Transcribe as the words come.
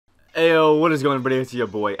Ayo, what is going on, everybody? It's your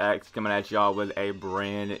boy X coming at y'all with a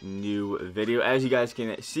brand new video. As you guys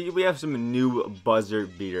can see, we have some new buzzer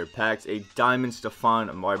beater packs. A diamond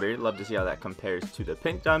Stephon Marbury. Love to see how that compares to the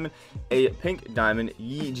pink diamond. A pink diamond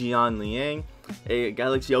Jianlian. A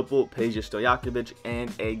galaxy opal Peja Stojakovic.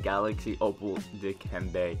 And a galaxy opal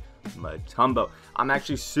Dikembe Mutombo. I'm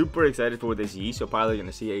actually super excited for this Yi, so probably going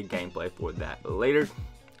to see a gameplay for that later.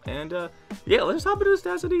 And, yeah, let's hop into the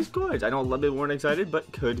stats of these cards. I know a lot of people weren't excited,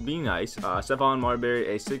 but could be nice. Stephon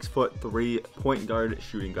Marbury, a 6'3" point guard,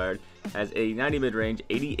 shooting guard, has a 90 mid-range,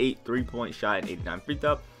 88 3-point shot, and 89 free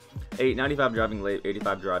throw, a 95 driving layup,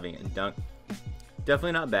 85 driving and dunk.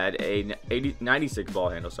 Definitely not bad. A 96 ball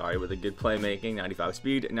handle, with a good playmaking, 95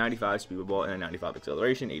 speed, 95 speed with ball, and a 95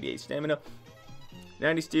 acceleration, 88 stamina,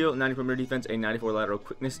 90 steal, 90 perimeter defense, a 94 lateral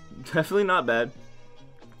quickness. Definitely not bad.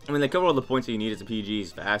 I mean, they cover all the points that you need as a PG.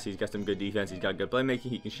 He's fast, he's got some good defense, he's got good playmaking,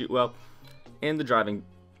 he can shoot well. And the driving,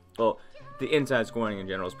 well, the inside scoring in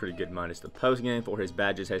general is pretty good, minus the post game. For his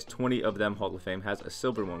badges, has 20 of them. Hall of Fame has a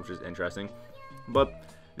silver one, which is interesting. But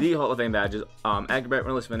the Hall of Fame badges, accurate,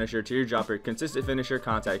 relentless finisher, teardropper, consistent finisher,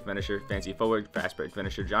 contact finisher, fancy forward, fast break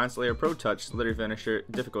finisher, giant slayer, pro touch, slither finisher,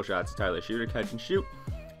 difficult shots, tireless shooter, catch and shoot,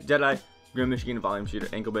 deadeye, grim machine, volume shooter,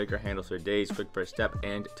 ankle breaker, handles for days, quick first step,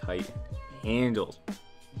 and tight handles.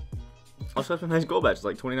 Also have some nice gold badges,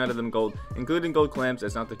 like 29 of them gold, including gold clamps.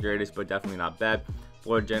 That's not the greatest, but definitely not bad.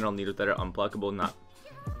 For general needle threader, unpluckable,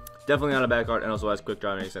 definitely not a bad card, and also has quick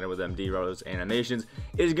driving extender with MD Rose animations.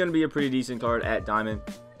 Is going to be a pretty decent card at diamond.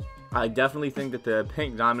 I definitely think that the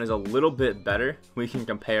pink diamond is a little bit better. We can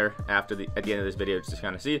compare at the end of this video just to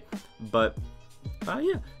kind of see it, but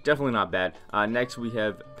yeah, definitely not bad. Next we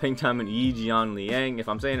have pink diamond Jianlian. If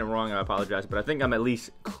I'm saying it wrong, I apologize, but I think I'm at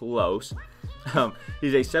least close.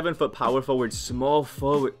 He's a 7-foot power forward, small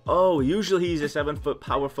forward. Oh, usually he's a 7-foot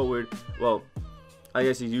power forward. Well, I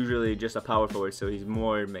guess he's usually just a power forward, so he's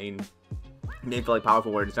more main for like power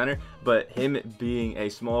forward and center. But him being a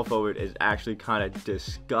small forward is actually kind of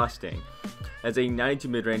disgusting. Has a 92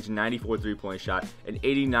 mid-range, 94 3-point shot, an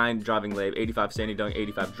 89 driving layup, 85 standing dunk,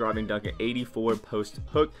 85 driving dunk, an 84 post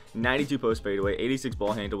hook, 92 post fadeaway, 86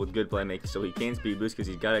 ball handle with good playmaking, so he can speed boost because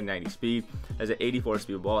he's got a 90 speed. Has an 84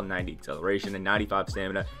 speed ball, 90 acceleration, and 95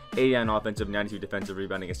 stamina, 89 offensive, 92 defensive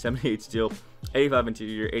rebounding, a 78 steal, 85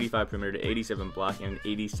 interior, 85 perimeter, 87 blocking, and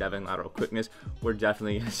 87 lateral quickness. We're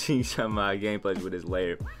definitely going to see some gameplays with his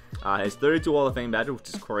layer. His 32 Hall of Fame badge, which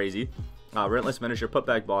is crazy. Relentless finisher,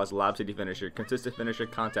 putback balls, lob city finisher, consistent finisher,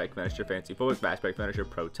 contact finisher, fancy forward, fast break finisher,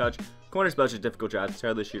 pro touch, corner specialist, difficult shots,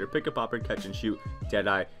 tireless shooter, pick a popper, catch and shoot,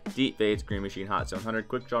 deadeye, deep fades, green machine, hot zone hunter,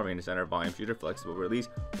 quick draw, range center, volume shooter, flexible release,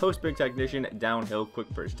 post big technician, downhill, quick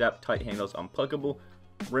first step, tight handles, unpluckable,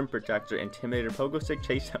 rim protector, intimidator, pogo stick,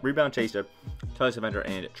 chase, rebound chaser, touch defender,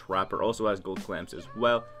 and trapper. Also has gold clamps as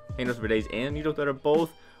well, handles for days and needle threader,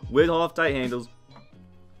 both with off tight handles.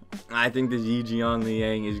 I think this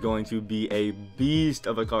Jianlian is going to be a beast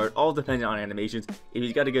of a card, all dependent on animations. If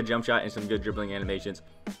he's got a good jump shot and some good dribbling animations,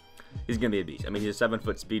 he's going to be a beast. I mean, he's a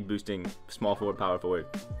 7-foot speed boosting, small forward, power forward.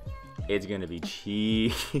 It's going to be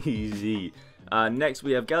cheesy. Next,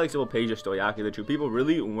 we have Galaxy Opal Peja Stojakovic, who people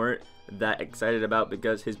really weren't that excited about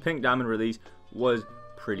because his pink diamond release was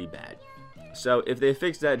pretty bad. So if they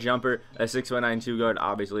fix that jumper, a 6'9" 2 guard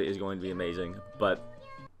obviously is going to be amazing, but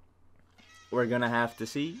we're gonna have to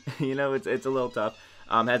see. You know, it's a little tough.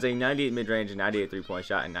 Has a 98 mid-range, 98 3-point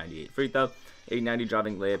shot, and 98 free throw. A 90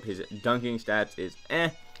 driving layup. His dunking stats is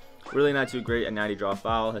really not too great. A 90 draw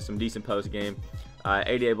foul. Has some decent post game.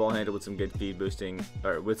 88 ball handle with some good speed boosting,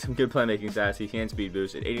 or with some good playmaking stats. He can speed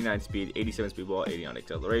boost at 89 speed, 87 speed ball, 80 on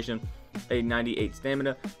acceleration. A 98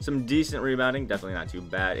 stamina. Some decent rebounding. Definitely not too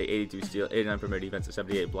bad. A 82 steal, 89 perimeter defense, a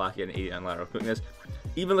 78 blocking, and 89 lateral quickness.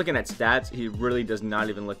 Even looking at stats, he really does not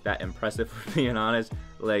even look that impressive, for being honest.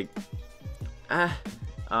 Like,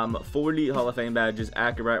 40 Hall of Fame badges,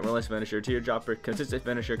 accurate, relentless finisher, teardropper, consistent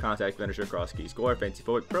finisher, contact finisher, cross key score, fancy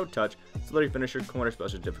forward, pro touch, celebrity finisher, corner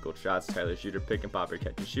special, difficult shots, tireless shooter, pick and popper,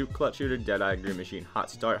 catch and shoot, clutch shooter, deadeye, green machine,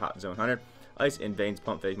 hot start, hot zone hunter, ice in veins,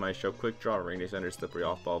 pump fake maestro, quick draw, ring center, slippery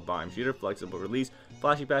off ball, volume shooter, flexible release,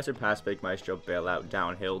 flashy passer, pass fake maestro, bailout,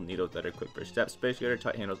 downhill, needle threader, quick first step, space skater,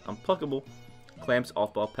 tight handles, unpluckable, clamps,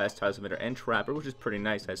 off ball, pass, ties emitter, and trapper, which is pretty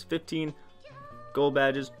nice. Has 15 gold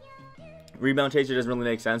badges. Rebound chaser doesn't really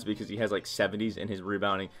make sense because he has like 70s in his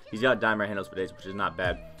rebounding. He's got diamond handles for days, which is not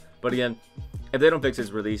bad. But again, if they don't fix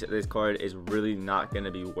his release, this card is really not going to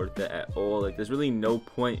be worth it at all. Like, there's really no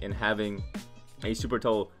point in having a super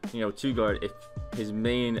tall, 2 guard if his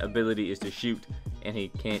main ability is to shoot and he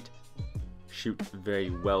can't shoot very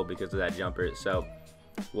well because of that jumper. So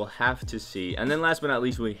we'll have to see. And then last but not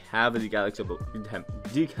least, we have the Galaxy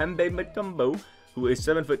Dikembe Mutombo, who is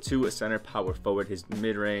 7'2", a center power forward. His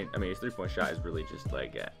mid-range, I mean, his 3-point shot is really just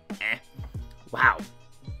like, wow.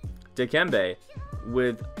 Dikembe,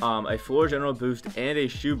 with a floor general boost and a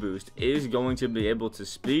shoe boost, is going to be able to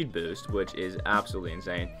speed boost, which is absolutely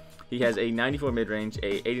insane. He has a 94 mid-range,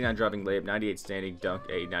 a 89 driving layup, 98 standing dunk,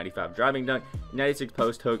 a 95 driving dunk, 96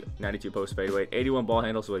 post hook, 92 post fadeaway, 81 ball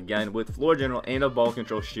handle. So again, with floor general and a ball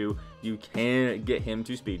control shoe, you can get him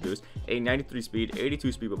to speed boost. A 93 speed,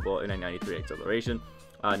 82 speed with ball, and a 93 acceleration.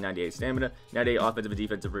 98 stamina, 98 offensive and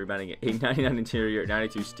defensive rebounding, a 99 interior,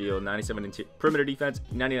 92 steal, 97 perimeter defense,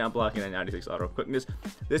 99 blocking, and 96 auto quickness.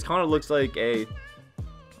 This kind of looks like a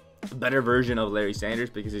better version of Larry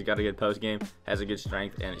Sanders because he's got a good post game, has a good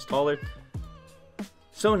strength, and is taller.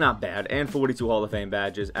 So not bad. And 42 Hall of Fame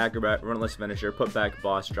badges: acrobat, runless finisher, putback,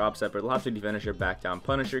 boss, drop stepper, lopsided finisher, back down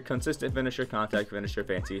punisher, consistent finisher, contact finisher,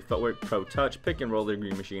 fancy footwork, pro touch, pick and roller,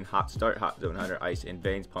 green machine, hot start, hot zone hunter, ice in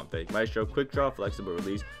veins, pump fake maestro, quick draw, flexible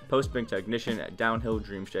release, post spring technician, downhill,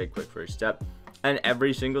 dream shake, quick first step. And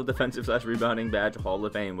every single defensive / rebounding badge Hall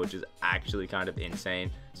of Fame, which is actually kind of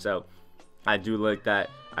insane. So I do like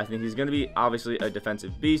that. I think he's going to be obviously a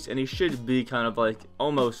defensive beast, and he should be kind of like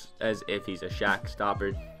almost as if he's a Shaq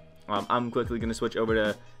stopper. I'm quickly going to switch over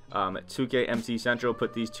to 2K MT Central,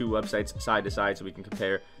 put these two websites side to side so we can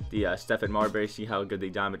compare the Stephon Marbury, see how good the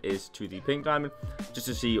diamond is to the pink diamond, just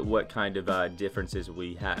to see what kind of differences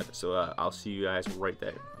we have. So I'll see you guys right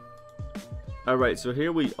there. Alright, so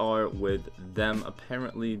here we are with them.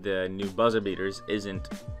 Apparently the new buzzer beaters isn't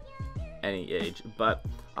any age, but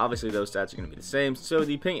obviously those stats are going to be the same. So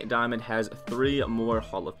the pink diamond has 3 more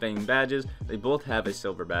Hall of Fame badges. They both have a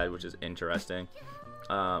silver badge, which is interesting.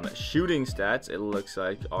 Shooting stats, it looks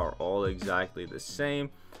like, are all exactly the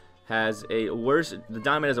same. The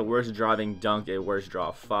diamond has a worse driving dunk, a worse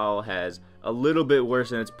draw foul, has a little bit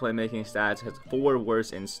worse in its playmaking stats, has 4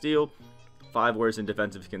 worse in steal, 5 worse in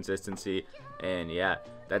defensive consistency, and yeah,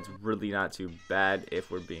 that's really not too bad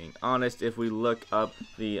if we're being honest. If we look up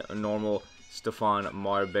the normal Stephon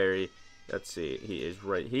Marbury, let's see, he is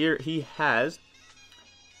right here. He has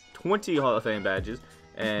 20 Hall of Fame badges,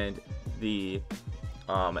 and the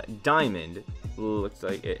diamond looks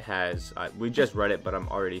like it has, we just read it, but I'm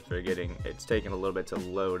already forgetting. It's taking a little bit to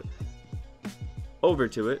load over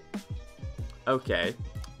to it. Okay.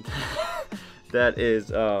 That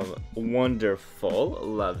is wonderful.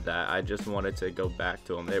 Love that. I just wanted to go back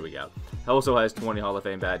to him. There we go. Also has 20 Hall of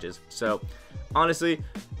Fame badges. So honestly,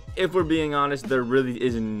 if we're being honest, there really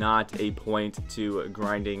is not a point to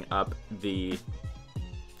grinding up the,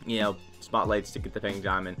 spotlights to get the pink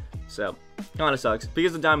diamond. So kind of sucks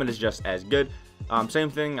because the diamond is just as good. Same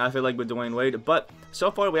thing I feel like with Dwayne Wade, but so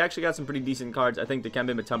far we actually got some pretty decent cards. I think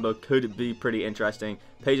Dikembe Mutombo could be pretty interesting.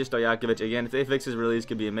 Peja Stojakovic, again, if they fix his release,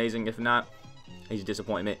 could be amazing. If not, he's a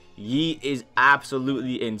disappointment. Yi is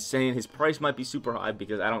absolutely insane. His price might be super high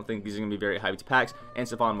because I don't think these are going to be very hyped packs. And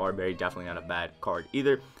Stephon Marbury, definitely not a bad card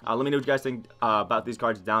either. Let me know what you guys think about these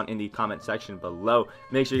cards down in the comment section below.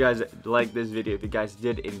 Make sure you guys like this video if you guys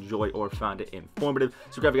did enjoy or found it informative.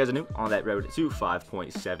 Subscribe if you guys are new on that road to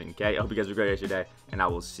 5.7K. I hope you guys have a great rest of your day, and I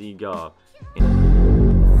will see y'all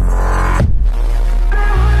in